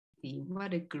theme.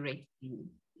 What a great theme.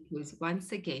 Because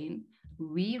once again,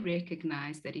 we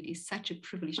recognize that it is such a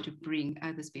privilege to bring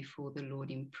others before the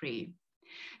Lord in prayer.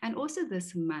 And also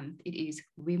this month, it is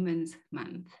Women's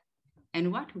Month. And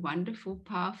what wonderful,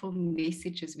 powerful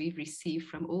messages we've received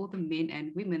from all the men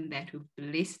and women that have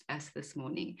blessed us this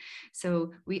morning.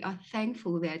 So we are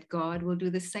thankful that God will do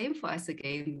the same for us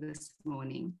again this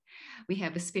morning. We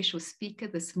have a special speaker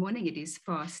this morning. It is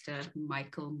Pastor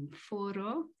Michael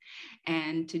Mforo.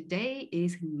 And today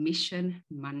is Mission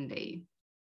Monday.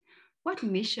 What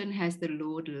mission has the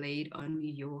Lord laid on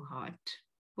your heart?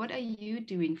 What are you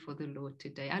doing for the Lord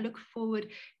today? I look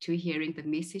forward to hearing the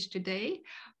message today.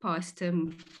 Pastor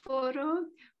Mforo,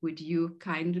 would you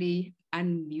kindly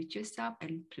unmute yourself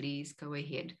and please go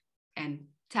ahead and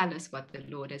tell us what the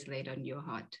Lord has laid on your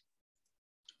heart.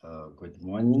 Good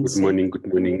morning. Good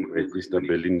morning, Sister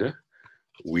Belinda.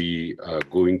 We are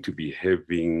going to be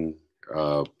having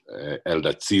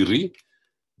Elder Tsiri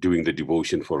doing the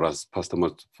devotion for us. Pastor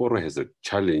Mforo has a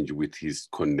challenge with his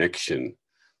connection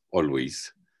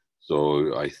always.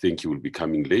 So I think he will be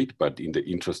coming late, but in the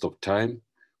interest of time,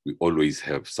 we always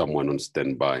have someone on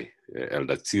standby.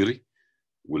 Elder Tsiri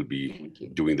will be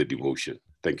doing the devotion.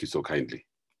 Thank you so kindly.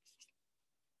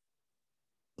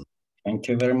 Thank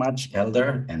you very much,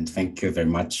 Elder, and thank you very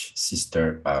much,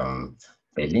 Sister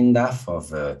Belinda, for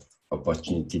the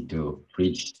opportunity to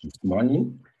preach this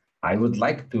morning. I would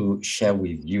like to share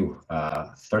with you,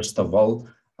 first of all,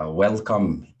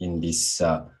 welcome in this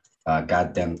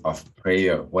garden of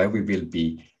prayer, where we will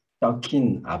be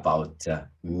talking about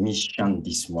mission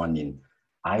this morning.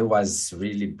 I was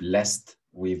really blessed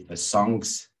with the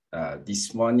songs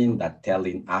this morning that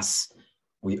telling us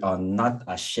we are not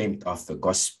ashamed of the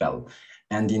gospel.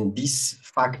 And in this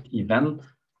fact even,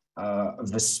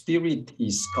 the Spirit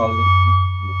is calling me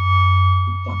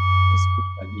to talk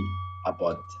especially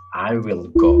about I will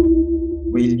go.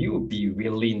 Will you be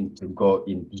willing to go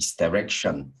in this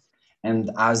direction?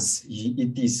 And as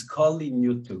it is calling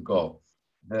you to go,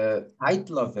 the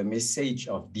title of the message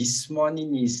of this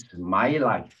morning is My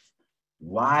Life.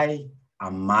 Why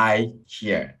am I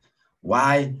here?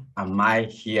 Why am I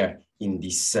here in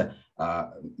this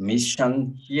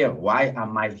mission here? Why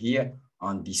am I here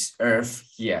on this earth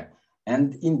here?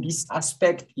 And in this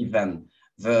aspect even,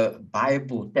 the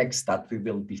Bible text that we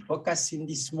will be focusing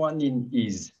this morning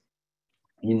is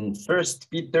in 1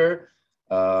 Peter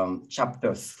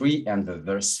chapter 3 and the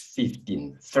verse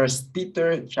 15. 1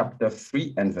 Peter chapter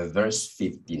 3 and the verse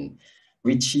 15,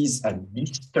 which is a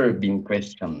disturbing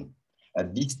question. A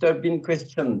disturbing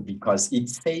question because it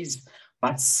says,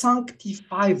 but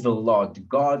sanctify the Lord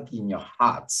God in your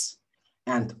hearts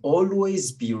and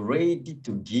always be ready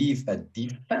to give a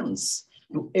defense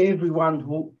to everyone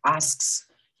who asks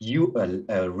you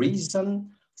a reason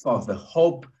for the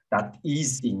hope that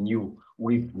is in you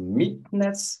with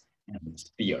meekness and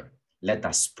fear. Let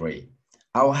us pray.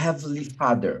 Our Heavenly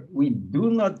Father, we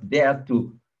do not dare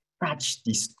to touch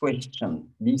this question,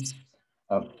 this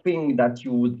thing that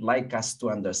you would like us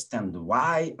to understand.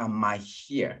 Why am I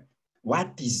here?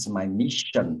 What is my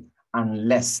mission?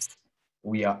 Unless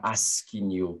we are asking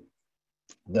you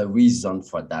the reason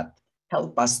for that.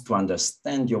 Help us to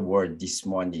understand your word this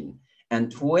morning.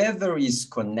 And whoever is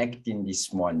connecting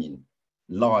this morning,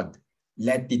 Lord,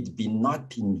 let it be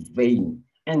not in vain,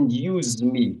 and use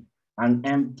me, an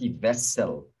empty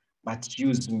vessel, but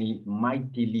use me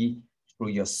mightily through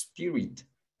your Spirit,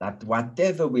 that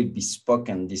whatever will be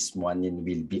spoken this morning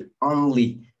will be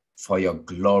only for your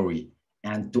glory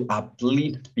and to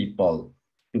uplift people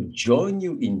to join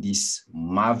you in this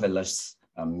marvelous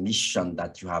mission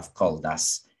that you have called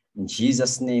us. In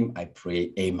Jesus' name I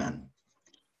pray, amen.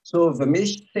 So the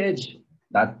message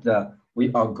that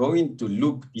we are going to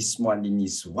look this morning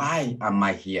is, why am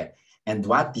I here? And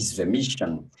what is the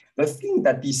mission? The thing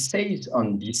that he says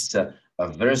on this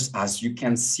verse, as you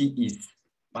can see, is,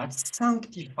 but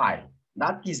sanctify.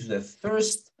 That is the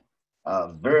first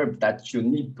verb that you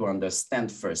need to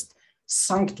understand first.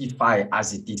 Sanctify,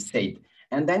 as it is said.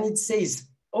 And then it says,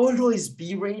 always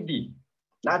be ready.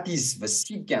 That is the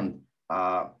second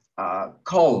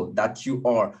call that you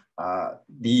are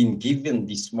being given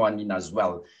this morning as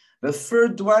well. The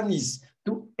third one is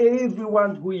to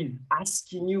everyone who is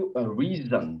asking you a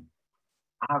reason.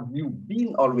 Have you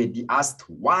been already asked,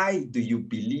 why do you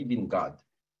believe in God?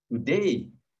 Today,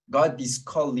 God is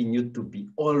calling you to be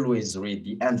always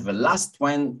ready. And the last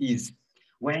one is,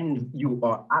 when you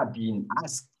are being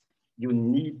asked, you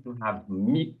need to have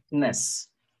meekness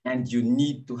and you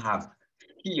need to have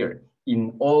fear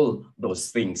in all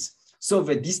those things. So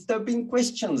the disturbing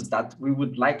questions that we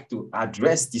would like to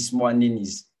address this morning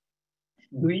is,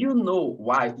 do you know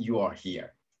why you are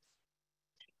here?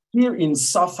 here in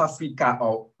South Africa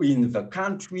or in the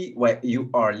country where you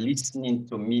are listening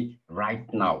to me right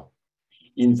now,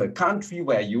 in the country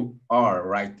where you are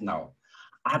right now,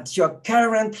 at your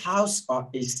current house or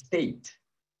estate,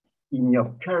 in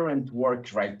your current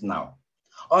work right now,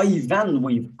 or even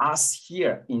with us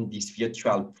here in this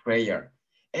virtual prayer,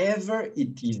 either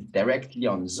it is directly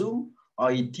on Zoom,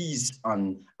 or it is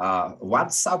on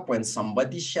WhatsApp when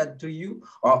somebody shared to you,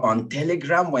 or on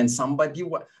Telegram when somebody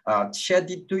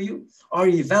shared it to you, or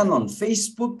even on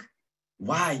Facebook.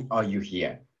 Why are you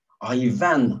here? Or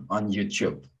even on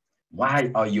YouTube.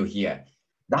 Why are you here?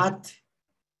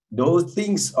 Those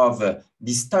things of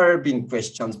disturbing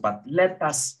questions, but let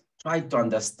us try to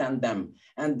understand them.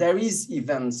 And there is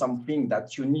even something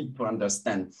that you need to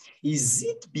understand. Is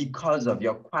it because of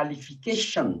your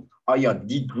qualification or your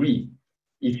degree,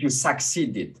 if you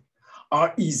succeeded?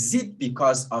 Or is it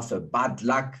because of a bad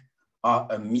luck or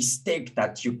a mistake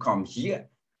that you come here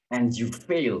and you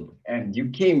failed and you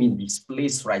came in this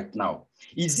place right now?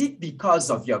 Is it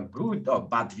because of your good or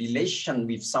bad relation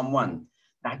with someone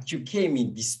that you came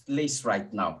in this place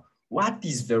right now? What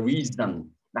is the reason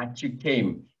that you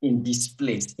came in this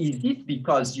place? Is it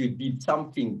because you did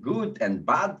something good and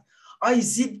bad? Or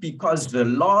is it because the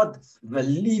Lord, the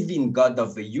living God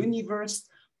of the universe,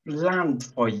 planned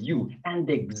for you and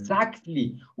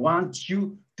exactly want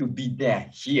you to be there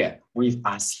here with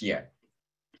us here?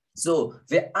 So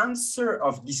the answer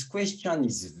of this question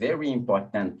is very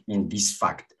important in this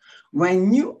fact.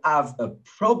 When you have a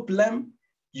problem,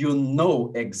 you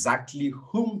know exactly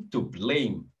whom to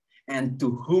blame and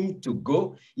to whom to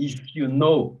go if you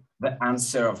know the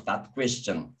answer of that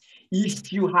question.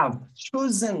 If you have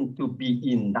chosen to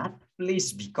be in that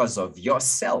place because of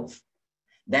yourself,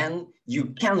 then you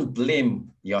can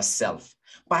blame yourself.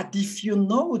 But if you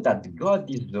know that God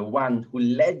is the one who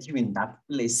led you in that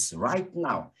place right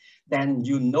now, then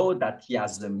you know that he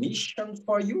has a mission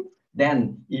for you.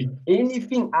 Then if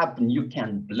anything happens, you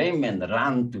can blame and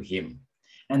run to him.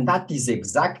 And that is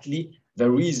exactly the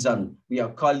reason we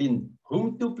are calling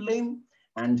whom to blame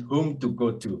and whom to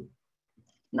go to.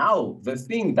 Now, the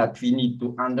thing that we need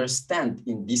to understand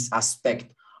in this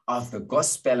aspect of the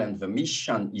gospel and the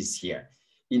mission is here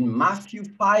in Matthew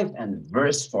 5 and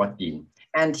verse 14.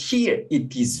 And here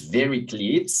it is very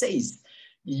clear. It says,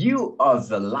 "You are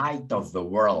the light of the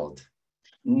world.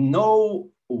 No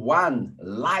one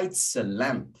lights a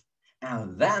lamp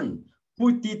and then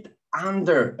put it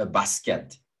under a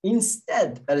basket.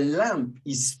 Instead, a lamp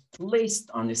is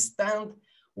placed on a stand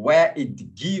where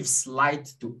it gives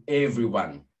light to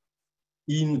everyone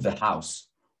in the house."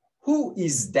 Who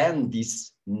is then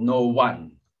this no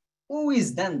one? Who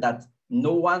is then that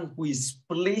no one who is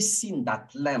placing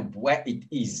that lamp where it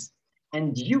is?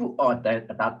 And you are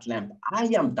that lamp. I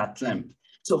am that lamp.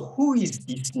 So who is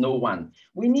this no one?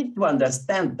 We need to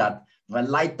understand that the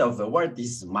light of the world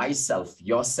is myself,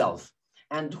 yourself.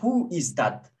 And who is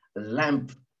that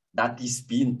lamp that is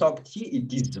being talked here?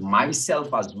 It is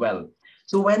myself as well.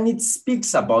 So when it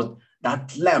speaks about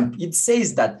that lamp, it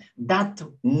says that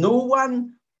no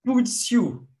one puts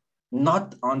you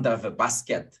not under the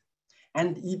basket.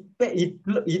 And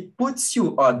it puts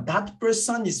you, or that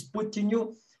person is putting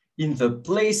you in the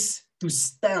place to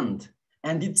stand.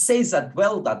 And it says that,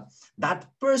 well,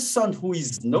 that person who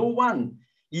is no one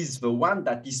is the one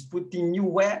that is putting you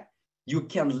where you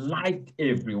can light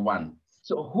everyone.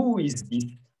 So who is this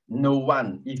no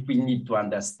one, if we need to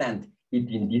understand it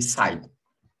in this side?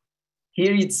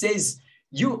 Here it says,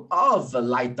 you are the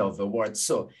light of the world.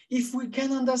 So if we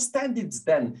can understand it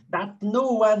then, that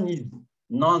no one is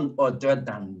none other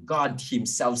than God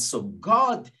himself. So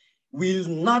God will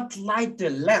not light a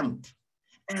lamp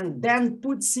and then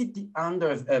puts it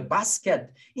under a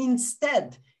basket.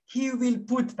 Instead, he will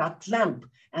put that lamp,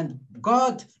 and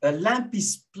a lamp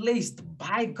is placed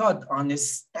by God on a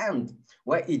stand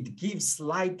where it gives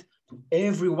light to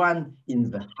everyone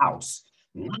in the house.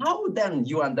 Now then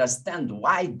you understand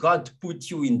why God put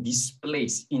you in this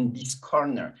place, in this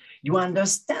corner. You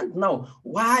understand now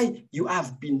why you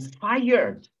have been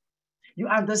fired. You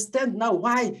understand now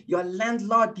why your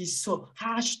landlord is so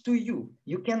harsh to you.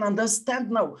 You can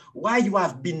understand now why you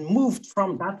have been moved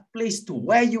from that place to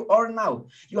where you are now.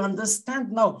 You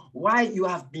understand now why you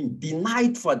have been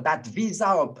denied for that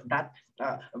visa or that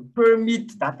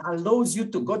permit that allows you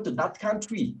to go to that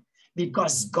country.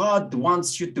 Because God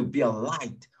wants you to be a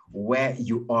light where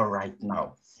you are right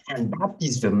now. And that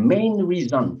is the main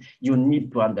reason you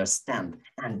need to understand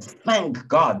and thank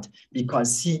God,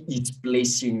 because he is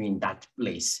placing you in that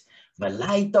place. The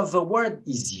light of the world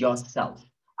is yourself,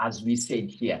 as we said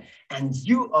here, and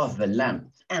you are the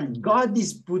lamp. And God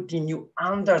is putting you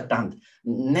under that,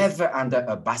 never under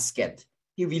a basket.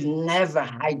 He will never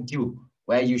hide you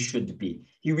where you should be.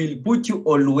 He will put you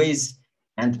always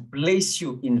and place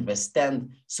you in the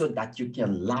stand so that you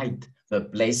can light the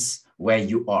place where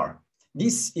you are.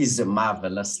 This is a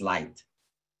marvelous light.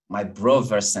 My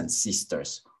brothers and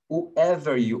sisters,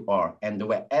 whoever you are and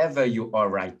wherever you are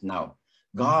right now,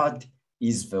 God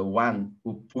is the one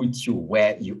who put you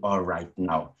where you are right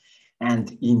now.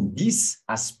 And in this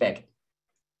aspect,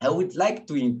 I would like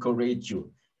to encourage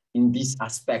you in this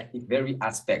aspect, the very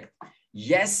aspect.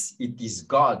 Yes, it is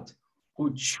God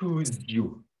who chose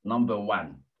you, number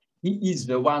one. He is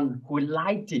the one who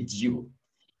lighted you.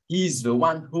 He is the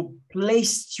one who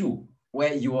placed you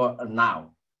where you are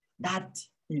now. That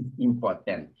is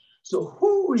important. So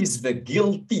who is the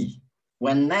guilty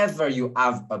whenever you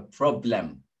have a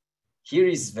problem? Here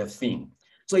is the thing.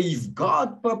 So if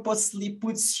God purposely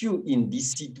puts you in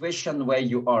this situation where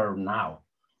you are now,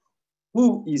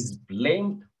 who is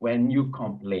blamed when you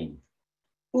complain?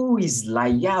 Who is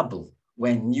liable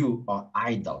when you are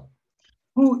idle?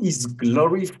 Who is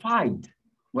glorified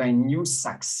when you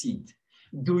succeed?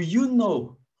 Do you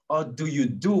know or do you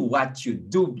do what you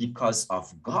do because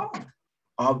of God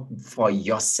or for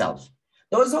yourself?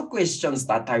 Those are questions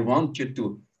that I want you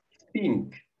to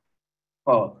think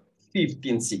for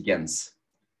 15 seconds.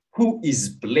 Who is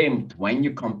blamed when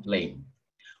you complain?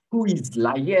 Who is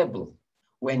liable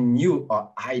when you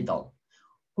are idle?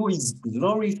 Who is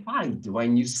glorified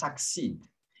when you succeed?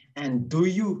 And do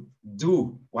you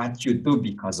do what you do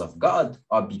because of God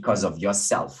or because of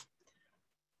yourself?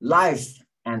 Life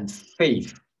and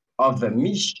faith of a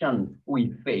mission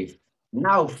with faith.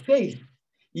 Now faith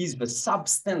is the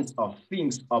substance of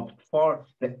things hoped for,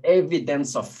 the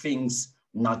evidence of things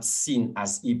not seen,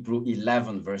 as Hebrews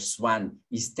 11 verse 1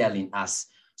 is telling us.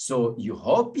 So you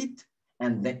hope it,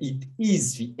 and it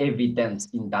is the evidence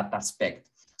in that aspect.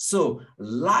 So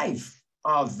life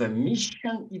of the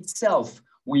mission itself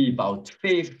without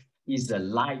faith is a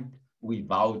light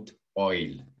without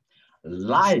oil.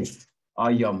 Life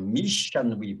or your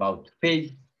mission without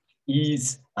faith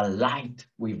is a light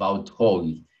without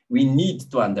oil. We need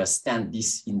to understand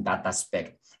this in that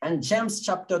aspect. And James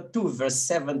chapter 2 verse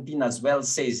 17 as well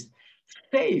says,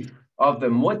 faith of the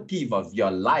motive of your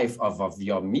life, of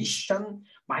your mission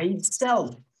by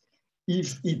itself,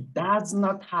 if it does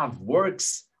not have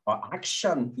works or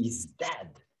action, is dead.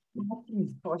 That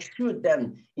is for sure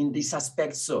then in this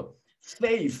aspect. So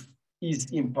faith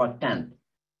is important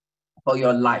for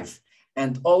your life.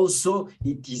 And also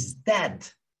it is dead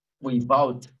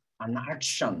without an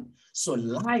action. So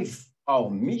life or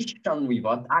mission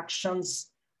without actions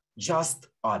just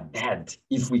are dead,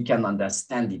 if we can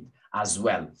understand it as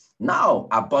well. Now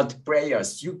about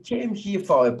prayers, you came here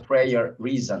for a prayer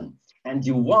reason and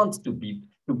you want to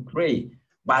pray,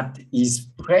 but is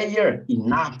prayer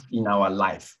enough in our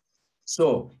life?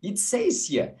 So it says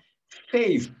here,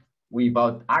 faith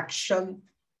without action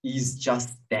is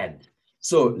just dead.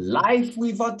 So life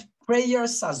without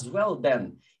prayers as well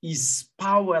then is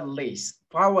powerless,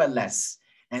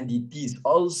 and it is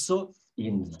also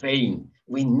in vain.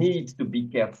 We need to be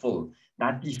careful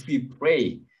that if we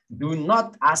pray, do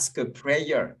not ask a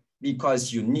prayer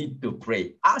because you need to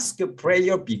pray. Ask a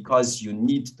prayer because you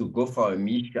need to go for a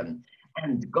mission.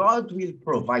 And God will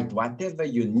provide whatever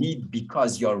you need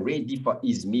because you're ready for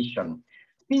his mission.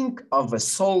 Think of a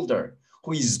soldier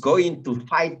who is going to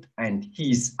fight and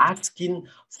he's asking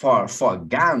for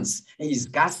guns. He's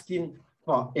asking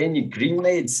for any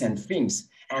grenades and things,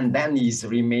 and then he's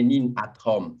remaining at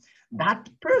home. That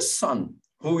person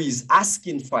who is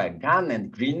asking for a gun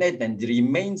and grenade and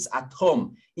remains at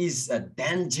home is a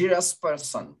dangerous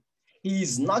person. He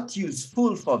is not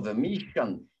useful for the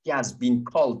mission he has been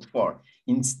called for.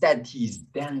 Instead, he is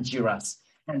dangerous.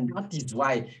 And that is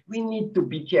why we need to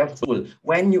be careful.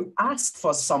 When you ask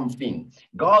for something,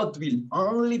 God will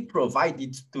only provide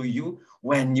it to you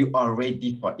when you are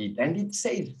ready for it. And it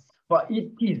says, for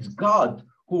it is God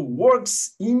who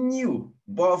works in you,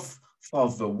 both for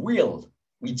the will,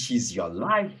 which is your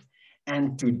life,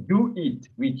 and to do it,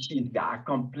 which is the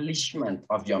accomplishment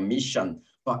of your mission,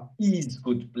 for his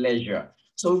good pleasure.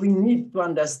 So we need to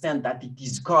understand that it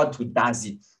is God who does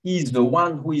it. He is the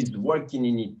one who is working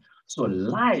in it. So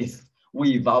life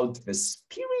without the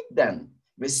Spirit then,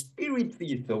 the Spirit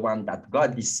is the one that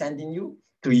God is sending you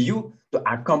to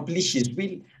accomplish his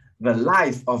will. The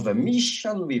life of a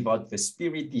mission without the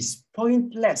Spirit is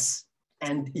pointless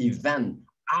and even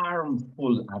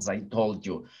harmful, as I told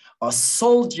you. A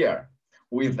soldier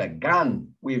with a gun,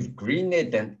 with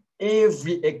grenade and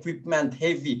every equipment,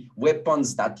 heavy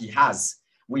weapons that he has,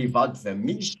 without the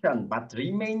mission, but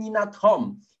remaining at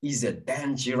home is a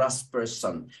dangerous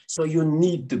person. So you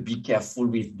need to be careful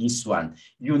with this one.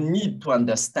 You need to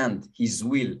understand his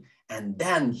will, and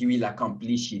then he will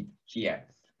accomplish it here.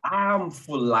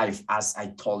 Harmful life, as I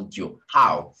told you.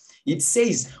 How? It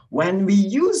says, when we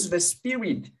use the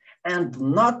Spirit and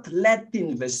not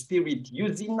letting the Spirit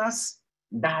using us,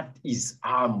 that is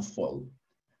harmful.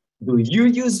 Do you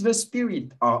use the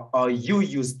Spirit, or are you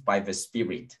used by the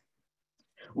Spirit?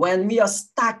 When we are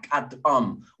stuck at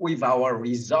home with our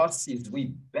resources,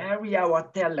 we bury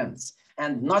our talents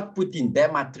and not putting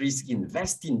them at risk,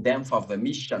 investing them for the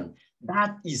mission.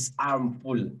 That is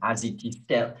harmful, as it is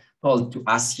told to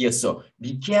us here. So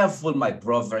be careful, my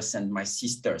brothers and my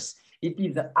sisters. It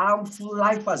is a harmful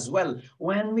life as well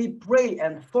when we pray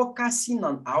and focusing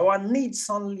on our needs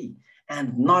only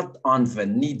and not on the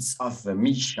needs of the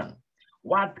mission.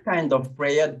 What kind of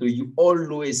prayer do you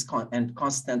always and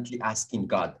constantly asking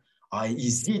God? Or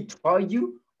is it for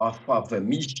you or for the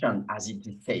mission, as it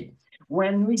is said?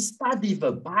 When we study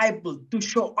the Bible to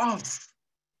show off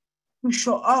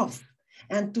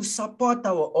and to support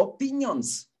our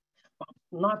opinions, but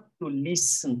not to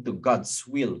listen to God's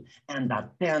will and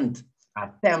attempt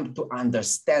to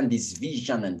understand his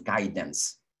vision and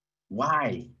guidance.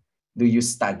 Why do you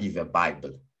study the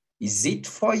Bible? Is it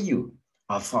for you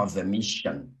or for the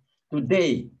mission?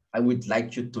 Today, I would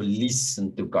like you to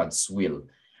listen to God's will.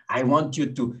 I want you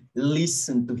to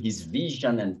listen to his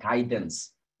vision and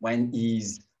guidance when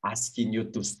he's asking you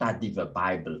to study the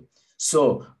Bible.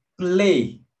 So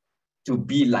play to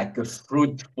be like a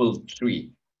fruitful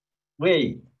tree.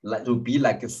 Pray to be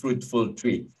like a fruitful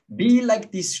tree. Be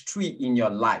like this tree in your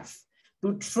life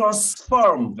to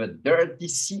transform the dirty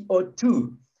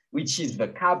CO2, which is the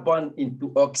carbon,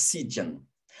 into oxygen.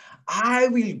 I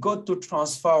will go to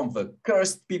transform the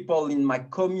cursed people in my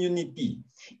community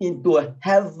into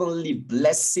heavenly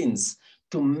blessings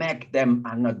to make them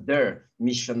another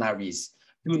missionaries.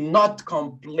 Do not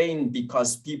complain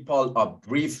because people are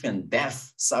brief and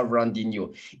deaf surrounding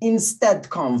you. Instead,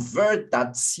 convert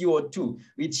that CO2,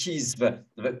 which is the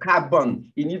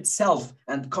carbon in itself,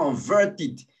 and convert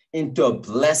it into a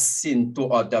blessing to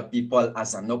other people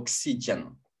as an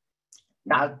oxygen.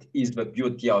 That is the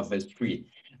beauty of the tree.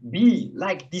 Be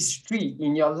like this tree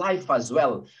in your life as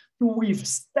well, to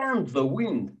withstand the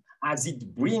wind as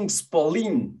it brings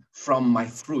pollen from my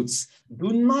fruits. Do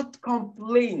not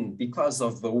complain because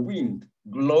of the wind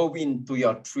blowing to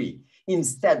your tree.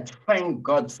 Instead, thank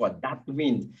God for that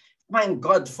wind. Thank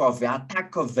God for the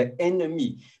attack of the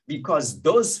enemy, because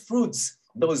those fruits,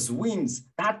 those winds,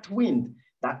 that wind,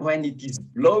 that when it is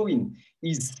blowing,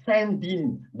 is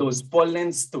sending those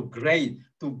pollens to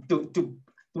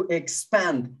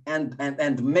expand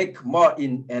and make more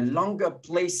in longer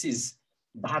places,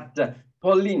 that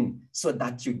pollen, so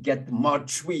that you get more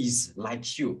trees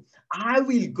like you. I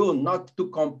will go not to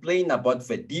complain about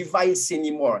the device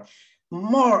anymore.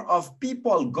 More of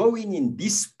people going in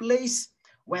this place.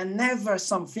 Whenever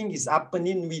something is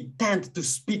happening, we tend to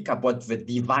speak about the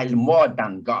divine more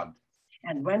than God.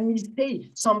 And when we say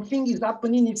something is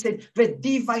happening, it said, the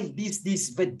divine this,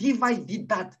 the divine did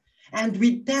that. And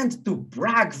we tend to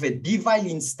brag the divine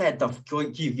instead of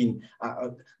giving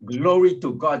glory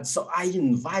to God. So I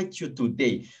invite you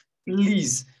today,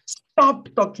 please stop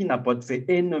talking about the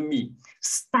enemy.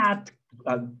 Start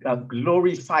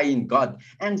glorifying God,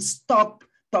 and stop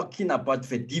talking about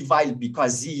the divine,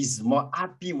 because he is more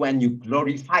happy when you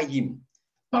glorify him.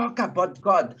 Talk about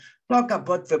God. Talk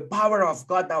about the power of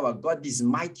God. Our God is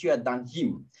mightier than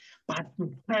him. But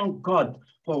to thank God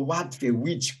for what the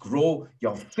which grow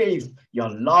your faith, your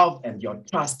love, and your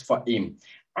trust for him.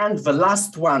 And the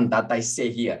last one that I say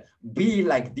here, be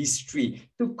like this tree,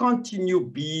 to continue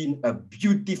being a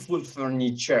beautiful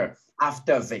furniture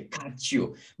after they cut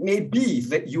you. Maybe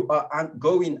that you are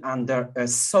going under a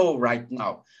saw right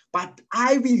now, but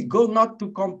I will go not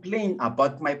to complain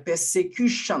about my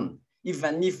persecution,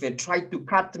 even if they try to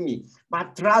cut me,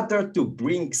 but rather to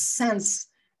bring sense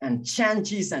and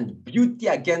changes and beauty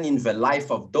again in the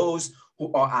life of those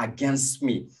who are against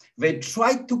me. They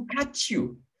try to cut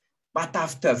you, but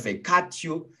after they cut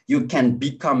you, you can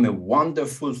become a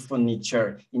wonderful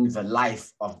furniture in the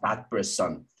life of that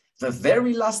person. The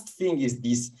very last thing is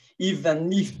this: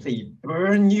 even if they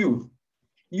burn you,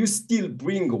 you still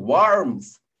bring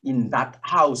warmth in that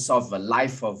house of the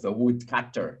life of the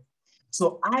woodcutter.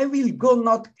 So I will go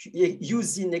not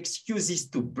using excuses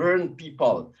to burn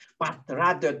people, but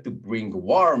rather to bring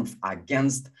warmth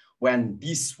against when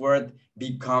this world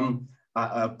become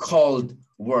a cold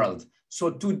world. So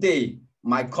today,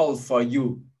 my call for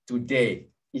you today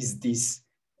is this: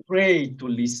 pray to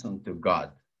listen to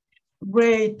God.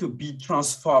 Pray to be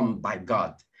transformed by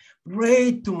God.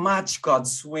 Pray to match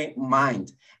God's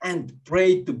mind, and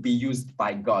pray to be used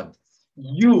by God.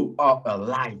 You are a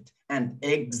light and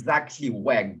exactly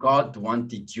where God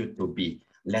wanted you to be.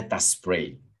 Let us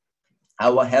pray.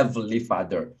 Our Heavenly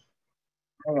Father,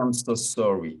 I am so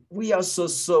sorry. We are so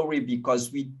sorry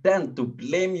because we tend to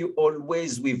blame you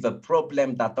always with the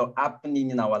problems that are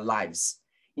happening in our lives.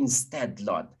 Instead,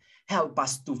 Lord, help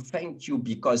us to thank you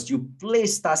because you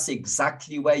placed us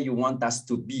exactly where you want us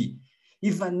to be.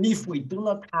 Even if we do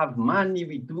not have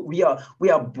money, we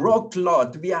are broke,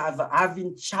 Lord. We are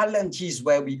having challenges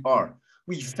where we are.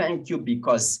 We thank you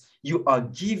because you are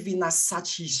giving us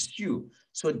such issue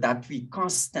so that we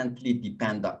constantly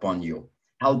depend upon you.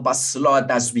 Help us,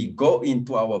 Lord, as we go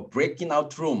into our breaking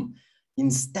out room.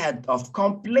 Instead of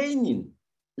complaining,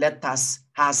 let us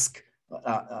ask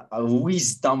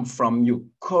wisdom from you,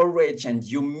 courage and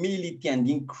humility and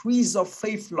increase of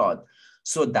faith, Lord,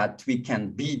 so that we can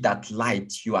be that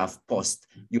light you have placed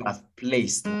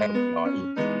where we are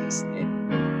in Jesus' name.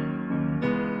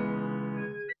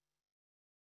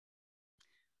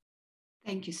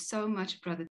 Thank you so much, Brother